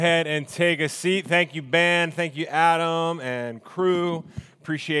Ahead and take a seat. Thank you, band. Thank you, Adam and crew.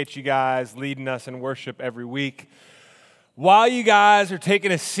 Appreciate you guys leading us in worship every week. While you guys are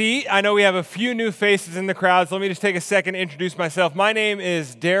taking a seat, I know we have a few new faces in the crowd, so let me just take a second to introduce myself. My name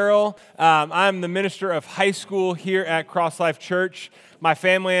is Darryl. I'm the minister of high school here at CrossLife Church. My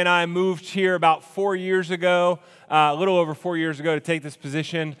family and I moved here about 4 years ago, a little over 4 years ago, to take this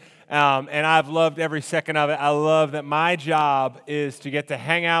position. And I've loved every second of it. I love that my job is to get to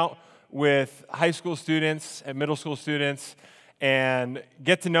hang out with high school students and middle school students and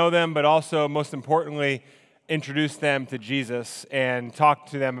get to know them, but also, most importantly, introduce them to Jesus and talk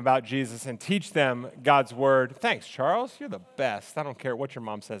to them about Jesus and teach them God's word. Thanks, Charles. You're the best. I don't care what your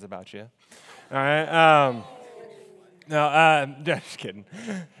mom says about you. All right. Just kidding.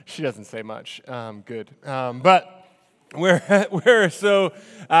 She doesn't say much. Good. But we're so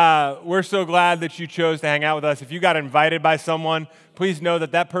glad that you chose to hang out with us. If you got invited by someone, please know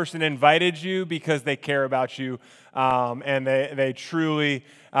that person invited you because they care about you, and they truly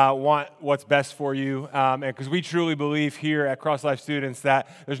want what's best for you. And because we truly believe here at CrossLife Students that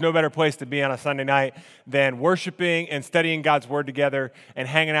there's no better place to be on a Sunday night than worshiping and studying God's Word together and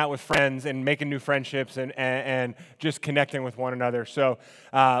hanging out with friends and making new friendships and just connecting with one another. So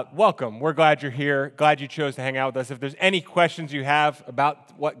welcome. We're glad you're here. Glad you chose to hang out with us. If there's any questions you have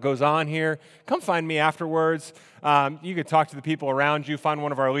about what goes on here, come find me afterwards. You could talk to the people around you, find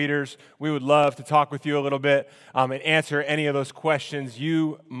one of our leaders. We would love to talk with you a little bit and answer any of those questions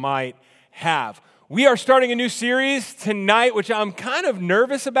you might have. We are starting a new series tonight, which I'm kind of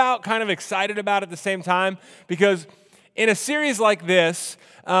nervous about, kind of excited about at the same time, because in a series like this,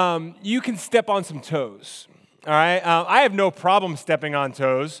 you can step on some toes. All right, I have no problem stepping on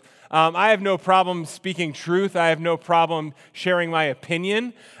toes. I have no problem speaking truth. I have no problem sharing my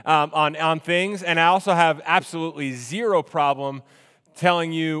opinion on things. And I also have absolutely zero problem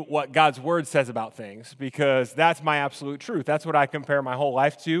telling you what God's Word says about things, because that's my absolute truth. That's what I compare my whole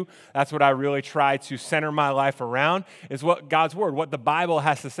life to. That's what I really try to center my life around, is what God's Word, what the Bible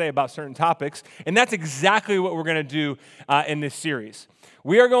has to say about certain topics. And that's exactly what we're going to do in this series.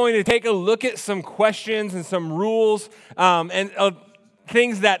 We are going to take a look at some questions and some rules and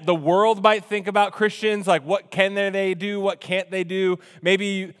things that the world might think about Christians, like what can they do, what can't they do.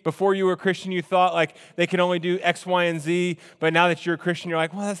 Maybe before you were a Christian, you thought like they could only do X, Y, and Z, but now that you're a Christian, you're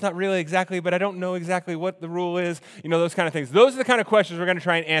like, well, that's not really exactly, but I don't know exactly what the rule is, those kind of things. Those are the kind of questions we're going to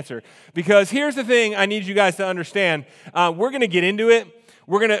try and answer, because here's the thing I need you guys to understand. We're going to get into it.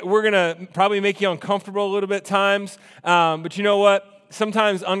 We're gonna probably make you uncomfortable a little bit at times, but you know what?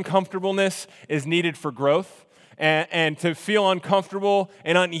 Sometimes uncomfortableness is needed for growth. And to feel uncomfortable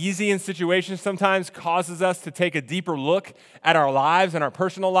and uneasy in situations sometimes causes us to take a deeper look at our lives and our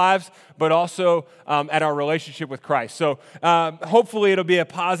personal lives, but also at our relationship with Christ. So hopefully it'll be a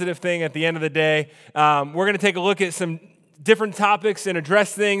positive thing at the end of the day. We're going to take a look at some different topics and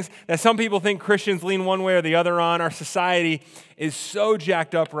address things that some people think Christians lean one way or the other on. Our society is so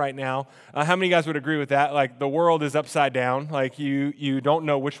jacked up right now. How many of you guys would agree with that? Like, the world is upside down. Like, you don't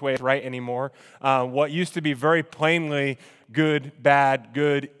know which way is right anymore. What used to be very plainly good, bad,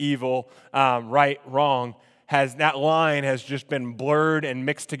 good, evil, right, wrong, that line has just been blurred and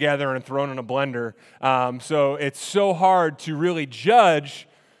mixed together and thrown in a blender. So it's so hard to really judge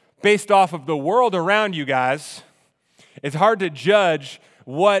based off of the world around you guys. It's hard to judge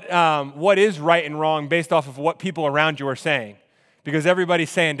what is right and wrong based off of what people around you are saying, because everybody's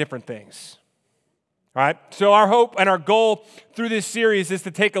saying different things. All right? So our hope and our goal through this series is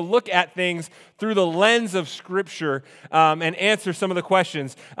to take a look at things through the lens of Scripture and answer some of the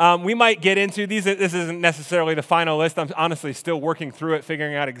questions. We might get into these. This isn't necessarily the final list. I'm honestly still working through it,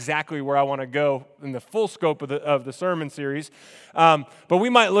 figuring out exactly where I want to go in the full scope of the sermon series. But we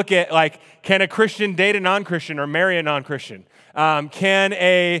might look at, like, can a Christian date a non-Christian or marry a non-Christian? Can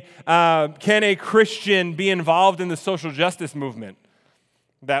a Christian be involved in the social justice movement?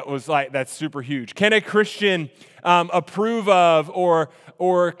 That's super huge. Can a Christian approve of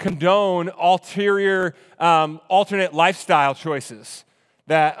or condone alternate lifestyle choices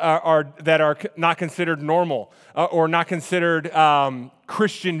that are not considered normal or not considered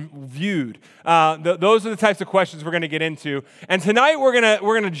Christian viewed? Those are the types of questions we're going to get into. And tonight we're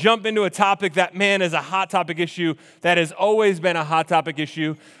gonna jump into a topic that, man, is a hot topic issue that has always been a hot topic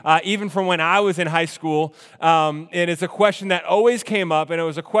issue, even from when I was in high school. And it's a question that always came up, and it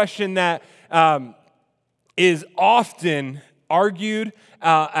was a question that is often argued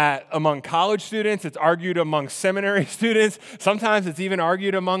among college students. It's argued among seminary students. Sometimes it's even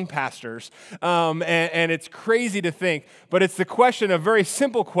argued among pastors. And it's crazy to think, but it's the question, a very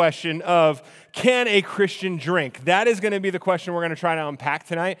simple question of, can a Christian drink? That is going to be the question we're going to try to unpack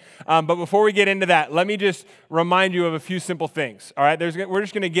tonight. But before we get into that, let me just remind you of a few simple things. All right, we're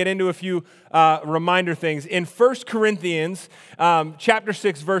just going to get into a few reminder things. In 1 Corinthians chapter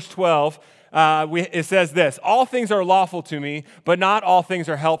 6, verse 12, it says this: all things are lawful to me, but not all things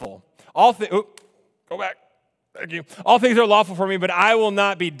are helpful. Go back. Thank you. All things are lawful for me, but I will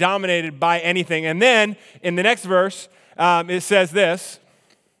not be dominated by anything. And then in the next verse, it says this.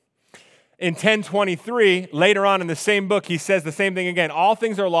 In 10:23, later on in the same book, he says the same thing again. All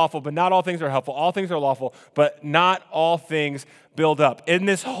things are lawful, but not all things are helpful. All things are lawful, but not all things build up. In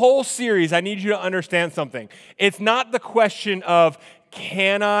this whole series, I need you to understand something. It's not the question of,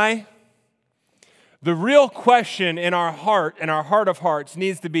 can I? The real question in our heart, in our heart of hearts,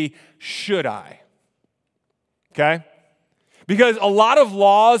 needs to be, should I? Okay? Because a lot of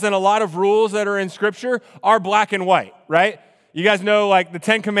laws and a lot of rules that are in Scripture are black and white, right? You guys know, like, the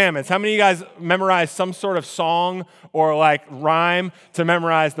 10 Commandments. How many of you guys memorize some sort of song or, like, rhyme to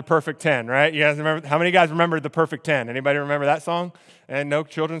memorize the perfect 10, right? You guys remember? How many of you guys remember the perfect 10? Anybody remember that song? And no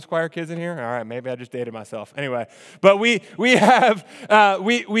children's choir kids in here? All right, maybe I just dated myself. Anyway, but we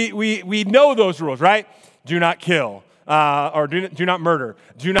know those rules, right? Do not kill. Or do not murder,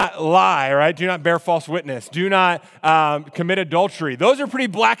 do not lie, right? Do not bear false witness, do not commit adultery. Those are pretty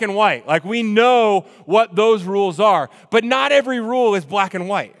black and white. Like, we know what those rules are, but not every rule is black and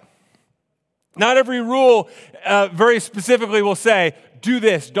white. Not every rule very specifically will say, do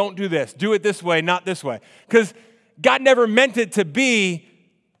this, don't do this, do it this way, not this way. Because God never meant it to be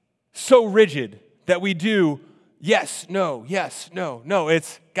so rigid that we do yes, no, no.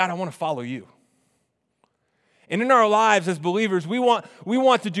 It's, God, I want to follow you. And in our lives as believers, we want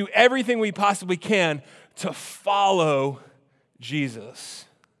to do everything we possibly can to follow Jesus.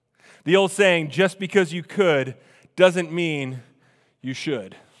 The old saying, just because you could doesn't mean you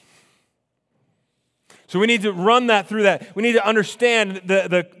should. So we need to run that through that. We need to understand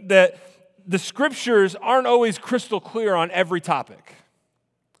that the Scriptures aren't always crystal clear on every topic.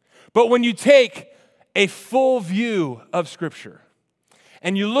 But when you take a full view of Scripture,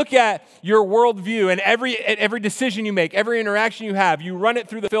 and you look at your worldview and every decision you make, every interaction you have, you run it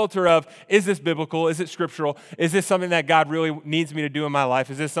through the filter of, is this biblical? Is it scriptural? Is this something that God really needs me to do in my life?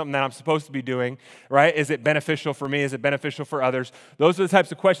 Is this something that I'm supposed to be doing, right? Is it beneficial for me? Is it beneficial for others? Those are the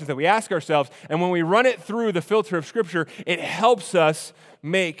types of questions that we ask ourselves. And when we run it through the filter of Scripture, it helps us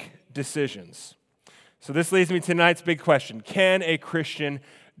make decisions. So this leads me to tonight's big question. Can a Christian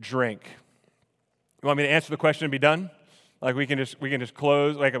drink? You want me to answer the question and be done? Like, we can just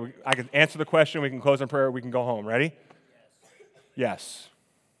close. Like, I can answer the question. We can close in prayer. We can go home. Ready? Yes.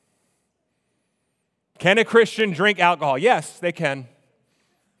 Can a Christian drink alcohol? Yes, they can.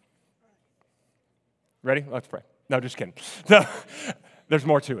 Ready? Let's pray. No, just kidding. So, there's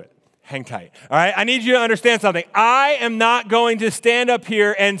more to it. Hang tight. All right? I need you to understand something. I am not going to stand up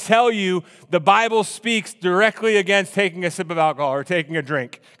here and tell you the Bible speaks directly against taking a sip of alcohol or taking a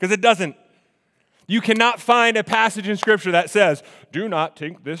drink, because it doesn't. You cannot find a passage in Scripture that says, do not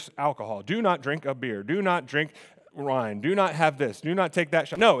take this alcohol, do not drink a beer, do not drink wine, do not have this, do not take that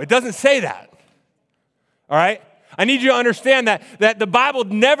shot. No, it doesn't say that. All right? I need you to understand that the Bible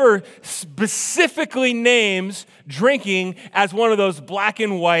never specifically names drinking as one of those black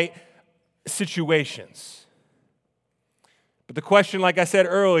and white situations. But the question, like I said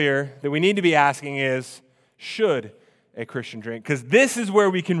earlier, that we need to be asking is, should a Christian drink? Because this is where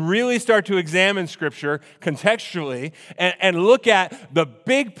we can really start to examine Scripture contextually and look at the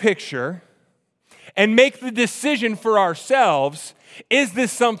big picture and make the decision for ourselves, is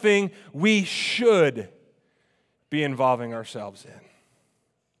this something we should be involving ourselves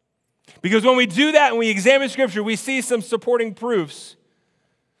in? Because when we do that and we examine Scripture, we see some supporting proofs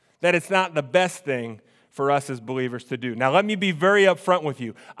that it's not the best thing for us as believers to do. Now, let me be very upfront with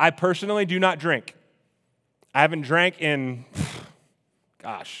you. I personally do not drink. I haven't drank in,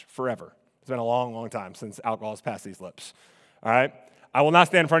 forever. It's been a long, long time since alcohol has passed these lips. All right? I will not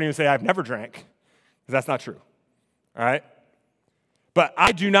stand in front of you and say I've never drank, because that's not true. All right? But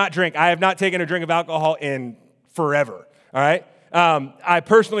I do not drink. I have not taken a drink of alcohol in forever. All right? I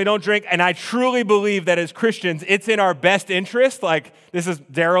personally don't drink, and I truly believe that as Christians, it's in our best interest. Like, this is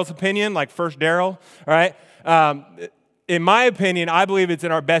Darryl's opinion, like first Darryl. All right? In my opinion, I believe it's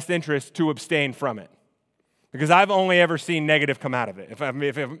in our best interest to abstain from it. Because I've only ever seen negative come out of it, if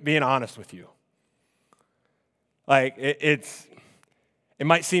I'm being honest with you. Like, it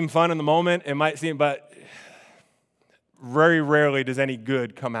might seem fun in the moment, but very rarely does any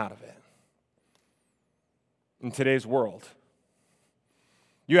good come out of it in today's world.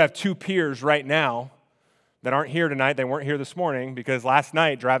 You have two peers right now that aren't here tonight. They weren't here this morning because last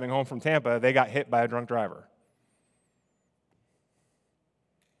night, driving home from Tampa, they got hit by a drunk driver.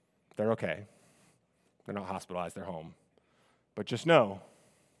 They're okay. They're not hospitalized. They're home. But just know,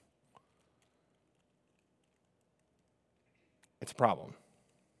 it's a problem.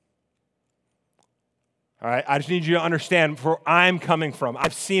 All right, I just need you to understand where I'm coming from.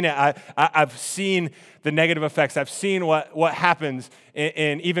 I've seen it. I've seen the negative effects. I've seen what happens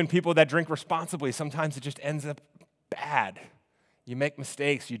in even people that drink responsibly. Sometimes it just ends up bad. You make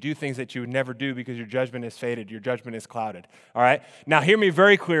mistakes. You do things that you would never do because your judgment is faded. Your judgment is clouded. All right? Now, hear me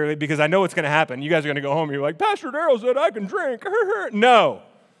very clearly because I know what's going to happen. You guys are going to go home and you're like, Pastor Darryl said I can drink. No.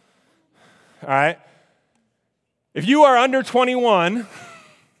 All right? If you are under 21,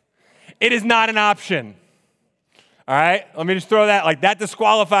 it is not an option. All right? Let me just throw that. Like, that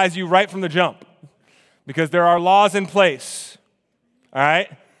disqualifies you right from the jump because there are laws in place. All right?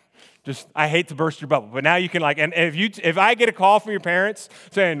 Just, I hate to burst your bubble, but now you can and if I get a call from your parents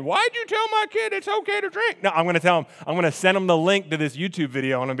saying, why'd you tell my kid it's okay to drink? No, I'm going to tell them, I'm going to send them the link to this YouTube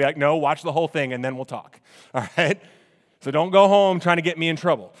video and I'll be like, no, watch the whole thing and then we'll talk. All right? So don't go home trying to get me in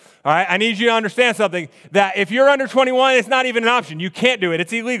trouble. All right? I need you to understand something, that if you're under 21, it's not even an option. You can't do it.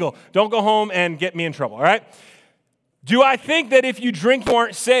 It's illegal. Don't go home and get me in trouble. All right? Do I think that if you drink, you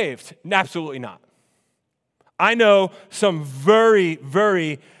aren't saved? Absolutely not. I know some very,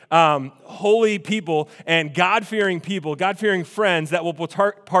 very holy people and God-fearing people, God-fearing friends that will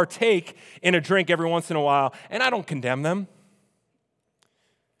partake in a drink every once in a while, and I don't condemn them.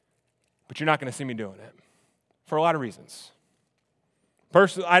 But you're not going to see me doing it for a lot of reasons.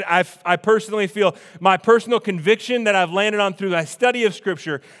 I personally feel my personal conviction that I've landed on through my study of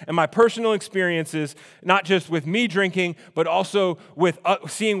Scripture and my personal experiences, not just with me drinking, but also with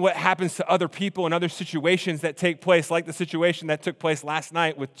seeing what happens to other people and other situations that take place, like the situation that took place last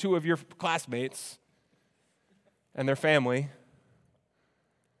night with two of your classmates and their family.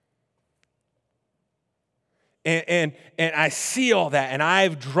 And I see all that, and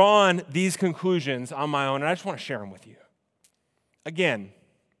I've drawn these conclusions on my own, and I just want to share them with you. Again,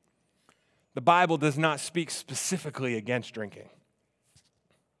 the Bible does not speak specifically against drinking.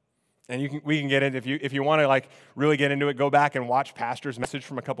 And we can get into, if you want to really get into it, go back and watch Pastor's message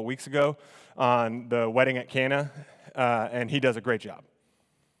from a couple weeks ago on the wedding at Cana, and he does a great job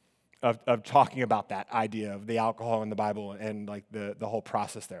of talking about that idea of the alcohol in the Bible and the whole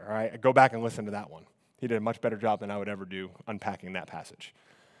process there. All right, go back and listen to that one. He did a much better job than I would ever do unpacking that passage.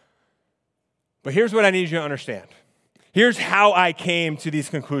 But here's what I need you to understand. Here's how I came to these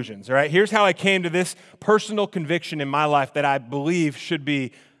conclusions, all right? Here's how I came to this personal conviction in my life that I believe should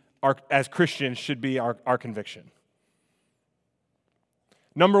be, as Christians, should be our conviction.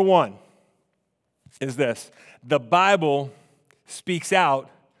 Number one is this: the Bible speaks out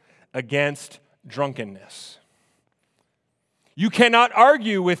against drunkenness. You cannot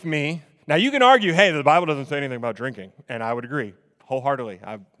argue with me. Now, you can argue, hey, the Bible doesn't say anything about drinking, and I would agree wholeheartedly.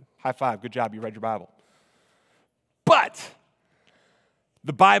 High five, good job, you read your Bible. But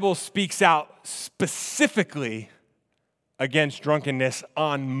the Bible speaks out specifically against drunkenness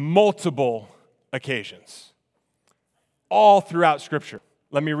on multiple occasions, all throughout Scripture.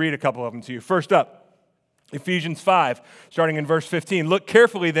 Let me read a couple of them to you. First up, Ephesians 5, starting in verse 15. Look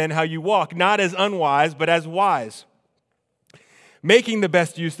carefully then how you walk, not as unwise, but as wise, making the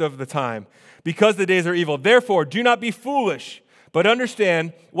best use of the time, because the days are evil. Therefore, do not be foolish, but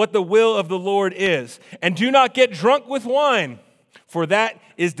understand what the will of the Lord is. And do not get drunk with wine, for that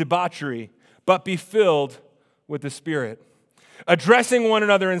is debauchery, but be filled with the Spirit, addressing one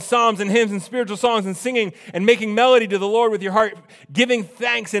another in psalms and hymns and spiritual songs and singing and making melody to the Lord with your heart, giving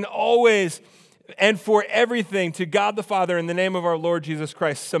thanks in always and for everything to God the Father in the name of our Lord Jesus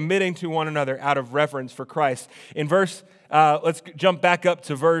Christ, submitting to one another out of reverence for Christ. In let's jump back up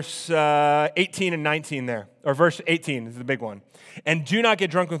to verse 18 and 19 there, or verse 18 is the big one. And do not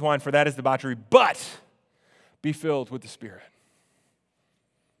get drunk with wine, for that is debauchery, but be filled with the Spirit.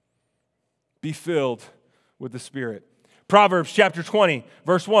 Be filled with the Spirit. Proverbs chapter 20,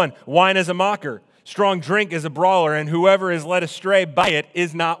 verse 1, wine is a mocker, strong drink is a brawler, and whoever is led astray by it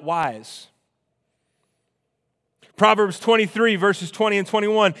is not wise. Proverbs 23, verses 20 and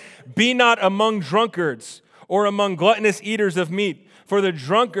 21, be not among drunkards or among gluttonous eaters of meat, for the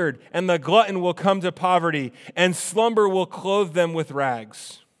drunkard and the glutton will come to poverty, and slumber will clothe them with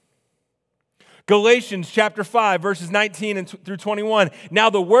rags. Galatians chapter 5, verses 19 through 21. Now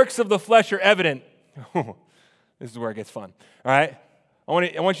the works of the flesh are evident. This is where it gets fun. All right?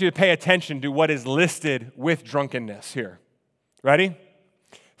 I want you to pay attention to what is listed with drunkenness here. Ready?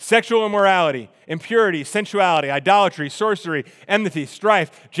 Sexual immorality, impurity, sensuality, idolatry, sorcery, enmity,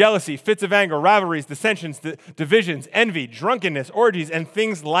 strife, jealousy, fits of anger, rivalries, dissensions, divisions, envy, drunkenness, orgies, and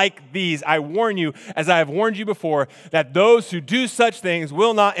things like these. I warn you, as I have warned you before, that those who do such things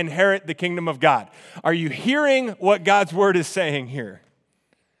will not inherit the kingdom of God. Are you hearing what God's word is saying here?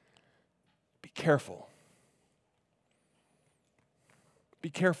 Be careful.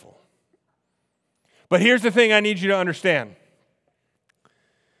 Be careful. But here's the thing I need you to understand.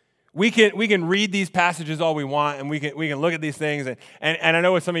 We can read these passages all we want, and we can look at these things, and I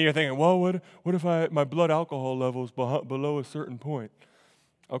know what some of you are thinking, well, what if my blood alcohol level is below a certain point?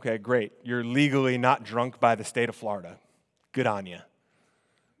 Okay, great. You're legally not drunk by the state of Florida. Good on you.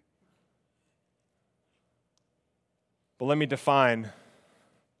 But let me define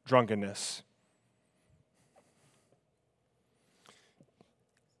drunkenness.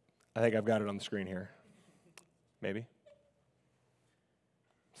 I think I've got it on the screen here. Maybe.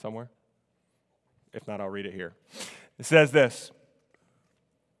 Somewhere? If not, I'll read it here. It says this.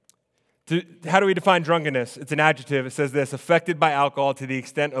 How do we define drunkenness? It's an adjective. It says this: affected by alcohol to the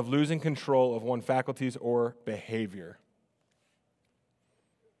extent of losing control of one's faculties or behavior.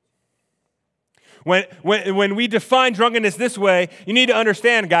 When we define drunkenness this way, you need to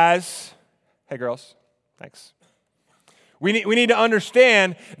understand, guys. Hey, girls. Thanks. We need to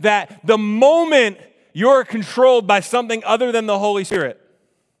understand that the moment you're controlled by something other than the Holy Spirit,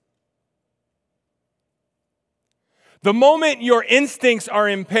 the moment your instincts are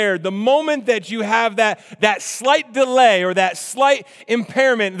impaired, the moment that you have that slight delay or that slight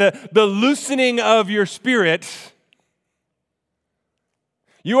impairment, the loosening of your spirit,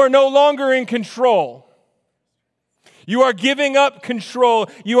 you are no longer in control. You are giving up control.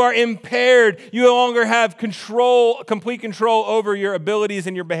 You are impaired. You no longer have control, complete control over your abilities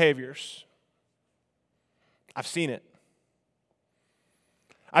and your behaviors. I've seen it.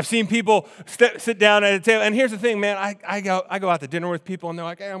 I've seen people sit down at a table, and here's the thing, man. I go out to dinner with people, and they're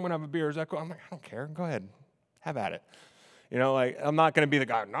like, "Hey, I'm gonna have a beer." I'm like, "I don't care. Go ahead, have at it." You know, like I'm not gonna be the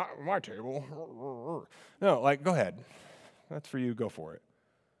guy. Not at my table. No, like go ahead. That's for you. Go for it.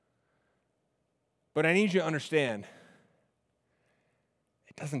 But I need you to understand,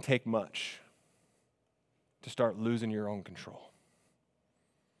 it doesn't take much to start losing your own control.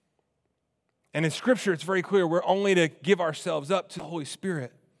 And in Scripture, it's very clear we're only to give ourselves up to the Holy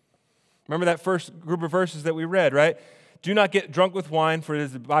Spirit. Remember that first group of verses that we read, right? Do not get drunk with wine, for it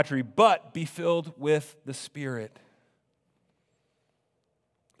is debauchery, but be filled with the Spirit.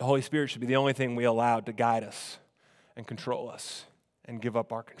 The Holy Spirit should be the only thing we allow to guide us and control us and give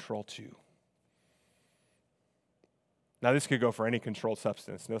up our control to. Now, this could go for any controlled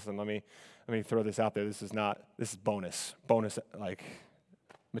substance. Listen, let me throw this out there. This is bonus like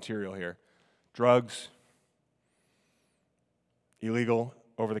material here. Drugs, illegal,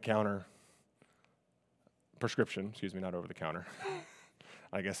 over-the-counter, prescription, not over-the-counter.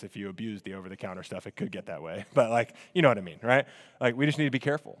 I guess if you abuse the over-the-counter stuff, it could get that way. But like, you know what I mean, right? Like, we just need to be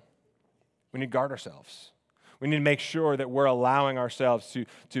careful. We need to guard ourselves. We need to make sure that we're allowing ourselves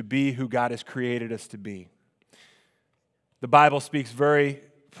to be who God has created us to be. The Bible speaks very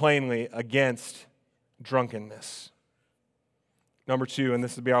plainly against drunkenness. Number 2, and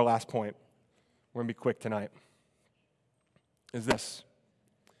this will be our last point. We're going to be quick tonight, is this.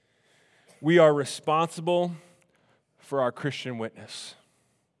 We are responsible for our Christian witness.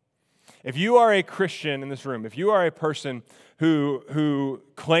 If you are a Christian in this room, if you are a person who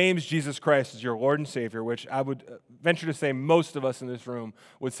claims Jesus Christ as your Lord and Savior, which I would venture to say most of us in this room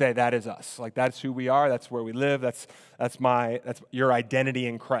would say that is us. Like that's who we are, that's where we live, that's your identity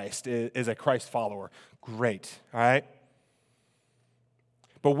in Christ is a Christ follower. Great, all right?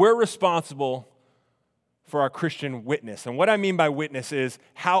 But we're responsible for our Christian witness. And what I mean by witness is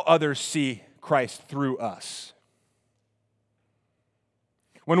how others see Christ through us.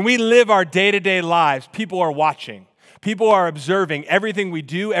 When we live our day-to-day lives, people are watching. People are observing everything we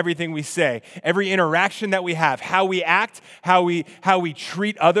do, everything we say, every interaction that we have, how we act, how we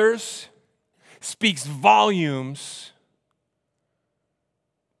treat others speaks volumes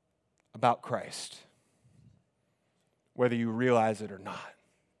about Christ, whether you realize it or not.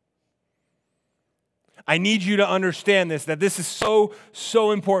 I need you to understand this, that this is so, so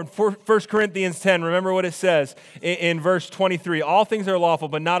important. 1 Corinthians 10, remember what it says in verse 23. All things are lawful,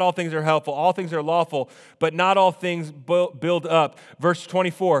 but not all things are helpful. All things are lawful, but not all things build up. Verse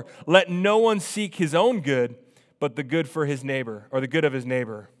 24, let no one seek his own good, but the good for his neighbor, or the good of his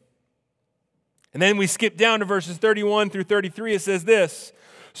neighbor. And then we skip down to verses 31 through 33. It says this,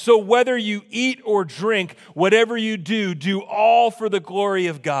 So whether you eat or drink, whatever you do, do all for the glory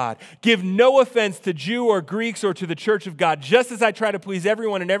of God. Give no offense to Jew or Greeks or to the church of God, just as I try to please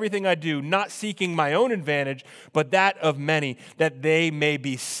everyone in everything I do, not seeking my own advantage, but that of many, that they may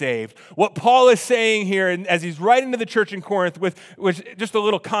be saved. What Paul is saying here, and as he's writing to the church in Corinth, with just a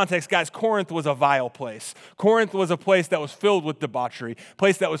little context, guys, Corinth was a vile place. Corinth was a place that was filled with debauchery, a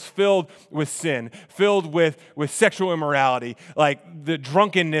place that was filled with sin, filled with sexual immorality. Like the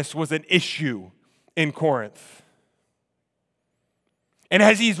drunkenness was an issue in Corinth. And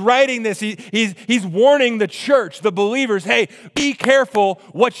as he's writing this, he's warning the church, the believers, hey, be careful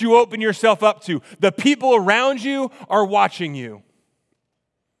what you open yourself up to. The people around you are watching you.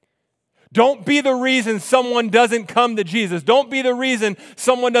 Don't be the reason someone doesn't come to Jesus. Don't be the reason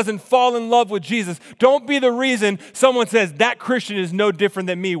someone doesn't fall in love with Jesus. Don't be the reason someone says, that Christian is no different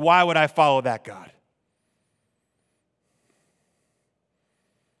than me. Why would I follow that God?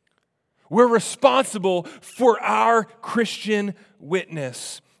 We're responsible for our Christian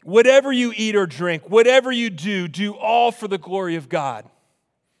witness. Whatever you eat or drink, whatever you do, do all for the glory of God.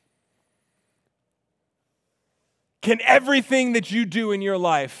 Can everything that you do in your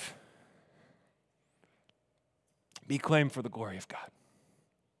life be claimed for the glory of God?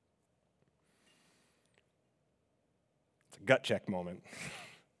 It's a gut check moment.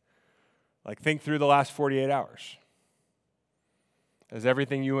 Like, think through the last 48 hours. Has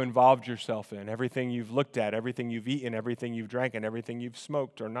everything you involved yourself in, everything you've looked at, everything you've eaten, everything you've drank, and everything you've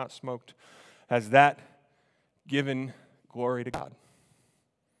smoked or not smoked, has that given glory to God?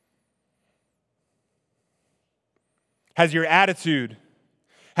 Has your attitude,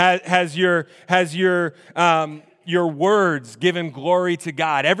 has your words given glory to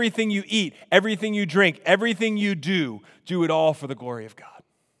God? Everything you eat, everything you drink, everything you do it all for the glory of God.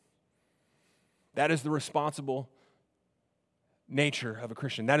 That is the responsible nature of a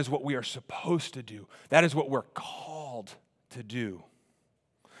Christian. That is what we are supposed to do. That is what we're called to do.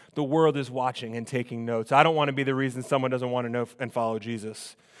 The world is watching and taking notes. I don't want to be the reason someone doesn't want to know and follow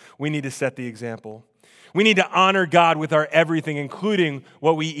Jesus. We need to set the example. We need to honor God with our everything, including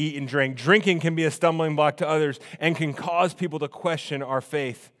what we eat and drink. Drinking can be a stumbling block to others and can cause people to question our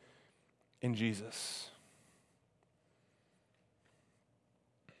faith in Jesus.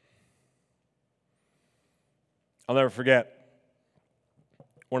 I'll never forget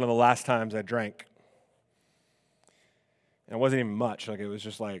one of the last times I drank. And it wasn't even much. Like, it was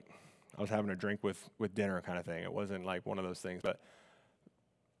just like I was having a drink with dinner kind of thing. It wasn't like one of those things. But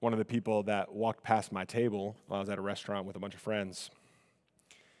one of the people that walked past my table while I was at a restaurant with a bunch of friends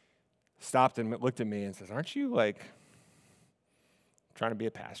stopped and looked at me and says, "Aren't you, like, trying to be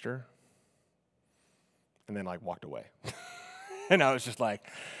a pastor?" And then, like, walked away. And I was just like,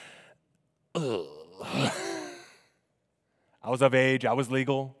 ugh. I was of age. I was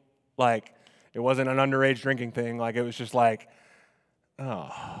legal. Like, it wasn't an underage drinking thing. Like, it was just like,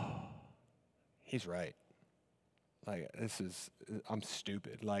 oh, he's right. Like, I'm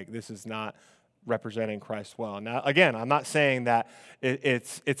stupid. Like, this is not representing Christ well. Now, again, I'm not saying that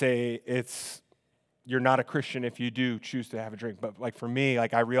you're not a Christian if you do choose to have a drink. But, like, for me,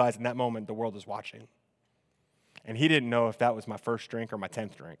 like, I realized in that moment the world is watching. And he didn't know if that was my first drink or my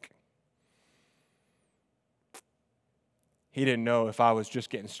 10th drink. He didn't know if I was just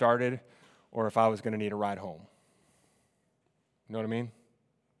getting started or if I was going to need a ride home. You know what I mean?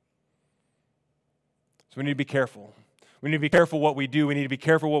 So we need to be careful. We need to be careful what we do. We need to be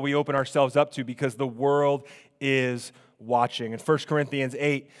careful what we open ourselves up to because the world is watching. In 1 Corinthians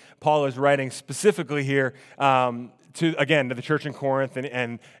 8, Paul is writing specifically here to the church in Corinth,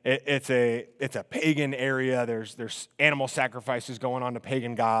 and it's a pagan area. There's animal sacrifices going on to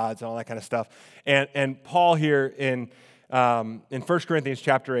pagan gods and all that kind of stuff. And Paul here in 1 Corinthians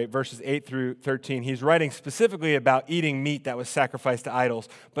chapter 8, verses 8 through 13, he's writing specifically about eating meat that was sacrificed to idols.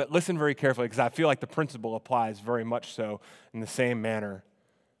 But listen very carefully, because I feel like the principle applies very much so in the same manner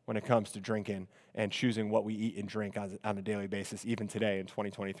when it comes to drinking and choosing what we eat and drink on a daily basis, even today in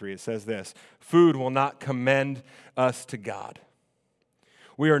 2023. It says this: food will not commend us to God.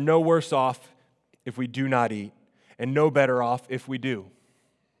 We are no worse off if we do not eat, and no better off if we do.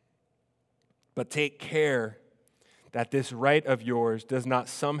 But take care that this right of yours does not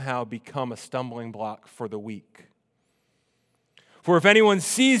somehow become a stumbling block for the weak. For if anyone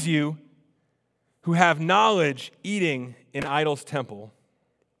sees you who have knowledge eating in idol's temple,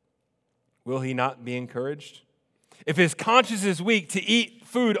 will he not be encouraged? If his conscience is weak, to eat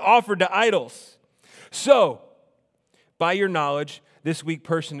food offered to idols. So, by your knowledge, this weak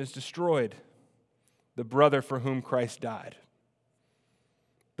person is destroyed, the brother for whom Christ died,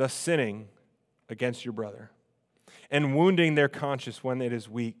 thus sinning against your brother. and wounding their conscience when it is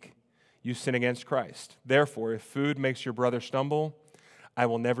weak. You sin against Christ. Therefore, if food makes your brother stumble, I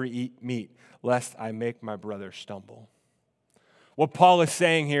will never eat meat, lest I make my brother stumble. What Paul is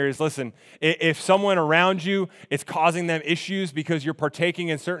saying here is, listen, if someone around you is causing them issues because you're partaking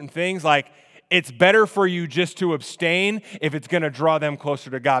in certain things, like, it's better for you just to abstain if it's going to draw them closer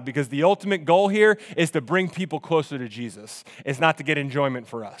to God, because the ultimate goal here is to bring people closer to Jesus. It's not to get enjoyment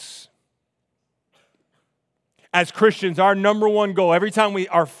for us. As Christians, our number one goal, every time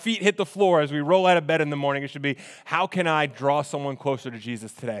our feet hit the floor as we roll out of bed in the morning, it should be, how can I draw someone closer to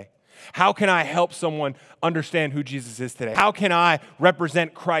Jesus today? How can I help someone understand who Jesus is today? How can I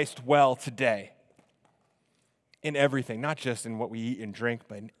represent Christ well today? In everything, not just in what we eat and drink,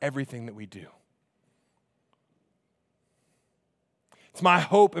 but in everything that we do. It's my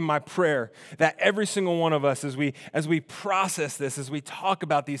hope and my prayer that every single one of us, as we process this, as we talk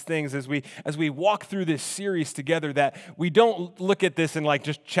about these things, as we walk through this series together, that we don't look at this and like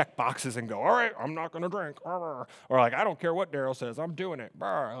just check boxes and go, all right, I'm not going to drink. Or like, I don't care what Darryl says, I'm doing it.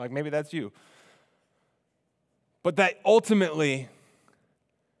 Like maybe that's you. But that ultimately,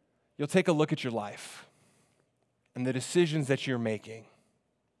 you'll take a look at your life and the decisions that you're making,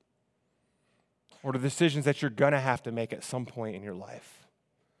 or the decisions that you're going to have to make at some point in your life.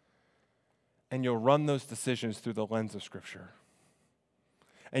 And you'll run those decisions through the lens of Scripture.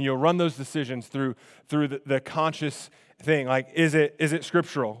 And you'll run those decisions through the conscious thing. Like, is it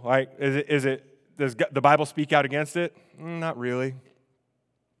scriptural? Like, does the Bible speak out against it? Not really,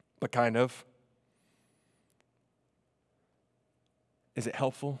 but kind of. Is it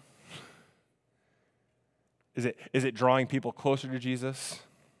helpful? Is it drawing people closer to Jesus?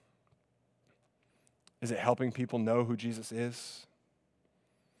 Is it helping people know who Jesus is?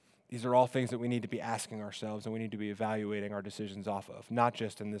 These are all things that we need to be asking ourselves and we need to be evaluating our decisions off of, not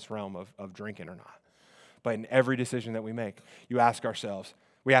just in this realm of drinking or not, but in every decision that we make. We have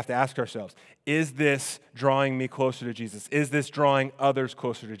to ask ourselves, is this drawing me closer to Jesus? Is this drawing others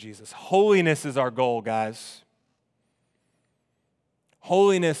closer to Jesus? Holiness is our goal, guys.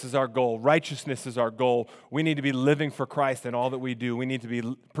 Holiness is our goal. Righteousness is our goal. We need to be living for Christ in all that we do. We need to be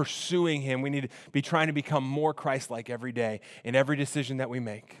pursuing Him. We need to be trying to become more Christ-like every day in every decision that we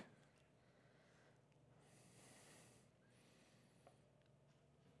make.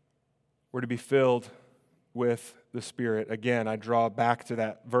 We're to be filled with the Spirit. Again, I draw back to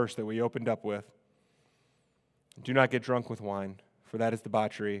that verse that we opened up with. Do not get drunk with wine, for that is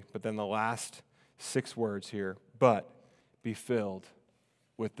debauchery. But then the last 6 words here, but be filled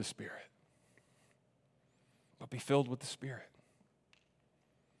with the Spirit. But be filled with the Spirit.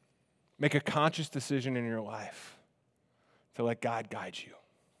 Make a conscious decision in your life to let God guide you.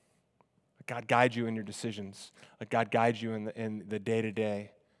 Let God guide you in your decisions. Let God guide you in the day-to-day,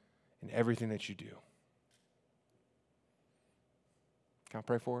 in everything that you do. Can I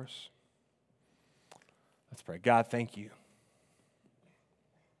pray for us? Let's pray. God, thank you.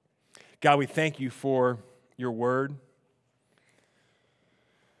 God, we thank you for your word.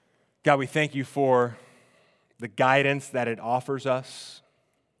 God, we thank you for the guidance that it offers us.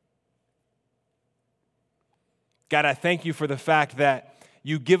 God, I thank you for the fact that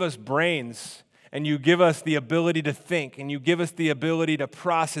you give us brains and you give us the ability to think and you give us the ability to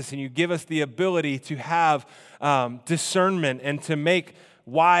process and you give us the ability to have discernment and to make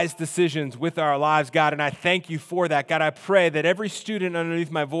wise decisions with our lives, God, and I thank you for that. God, I pray that every student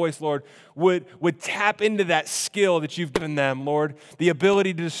underneath my voice, Lord, would tap into that skill that you've given them, Lord, the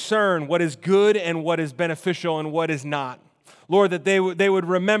ability to discern what is good and what is beneficial and what is not. Lord, that they would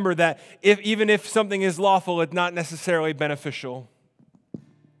remember that even if something is lawful, it's not necessarily beneficial.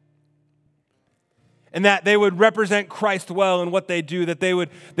 And that they would represent Christ well in what they do, that they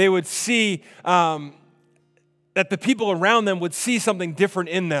would see that the people around them would see something different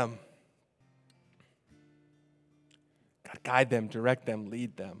in them. God, guide them, direct them,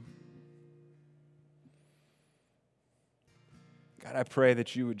 lead them. God, I pray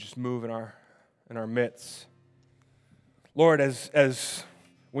that you would just move in our midst. Lord, as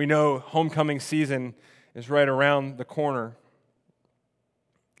we know, homecoming season is right around the corner,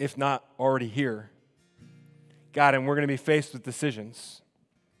 if not already here. God, and we're going to be faced with decisions.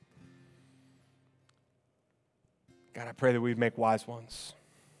 God, I pray that we'd make wise ones.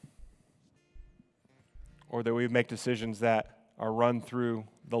 Or that we'd make decisions that are run through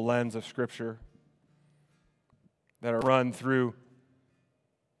the lens of Scripture, that are run through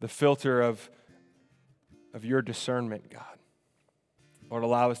the filter of your discernment, God. Lord,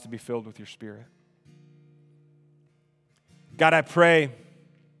 allow us to be filled with your Spirit. God, I pray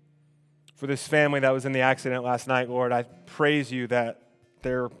for this family that was in the accident last night, Lord. I praise you that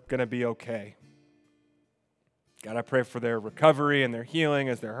they're going to be okay. God, I pray for their recovery and their healing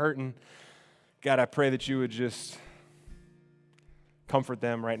as they're hurting. God, I pray that you would just comfort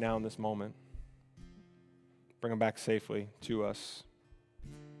them right now in this moment. Bring them back safely to us.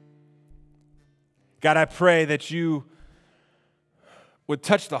 God, I pray that you would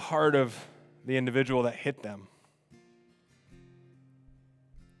touch the heart of the individual that hit them,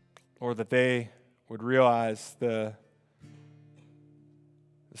 or that they would realize the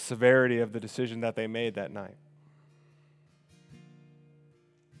severity of the decision that they made that night.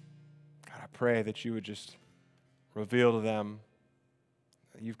 God, I pray that you would just reveal to them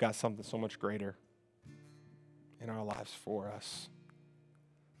that you've got something so much greater in our lives for us.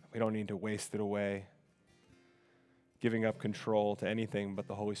 We don't need to waste it away, giving up control to anything but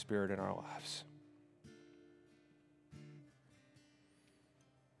the Holy Spirit in our lives.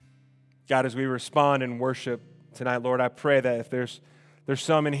 God, as we respond in worship tonight, Lord, I pray that if there's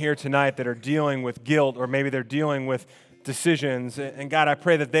some in here tonight that are dealing with guilt, or maybe they're dealing with decisions, and God, I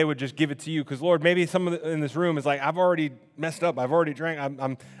pray that they would just give it to you, because Lord, maybe someone in this room is like, I've already messed up, I've already drank,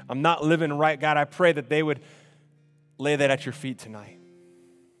 I'm not living right. God, I pray that they would lay that at your feet tonight.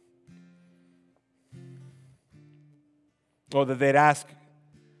 Or that they'd ask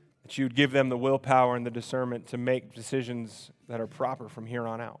that you would give them the willpower and the discernment to make decisions that are proper from here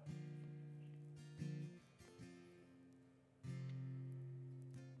on out.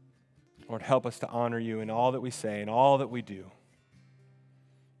 Lord, help us to honor you in all that we say and all that we do.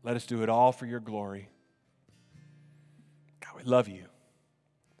 Let us do it all for your glory. God, we love you.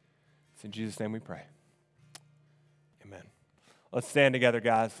 It's in Jesus' name we pray. Amen. Let's stand together,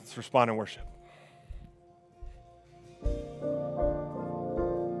 guys. Let's respond in worship.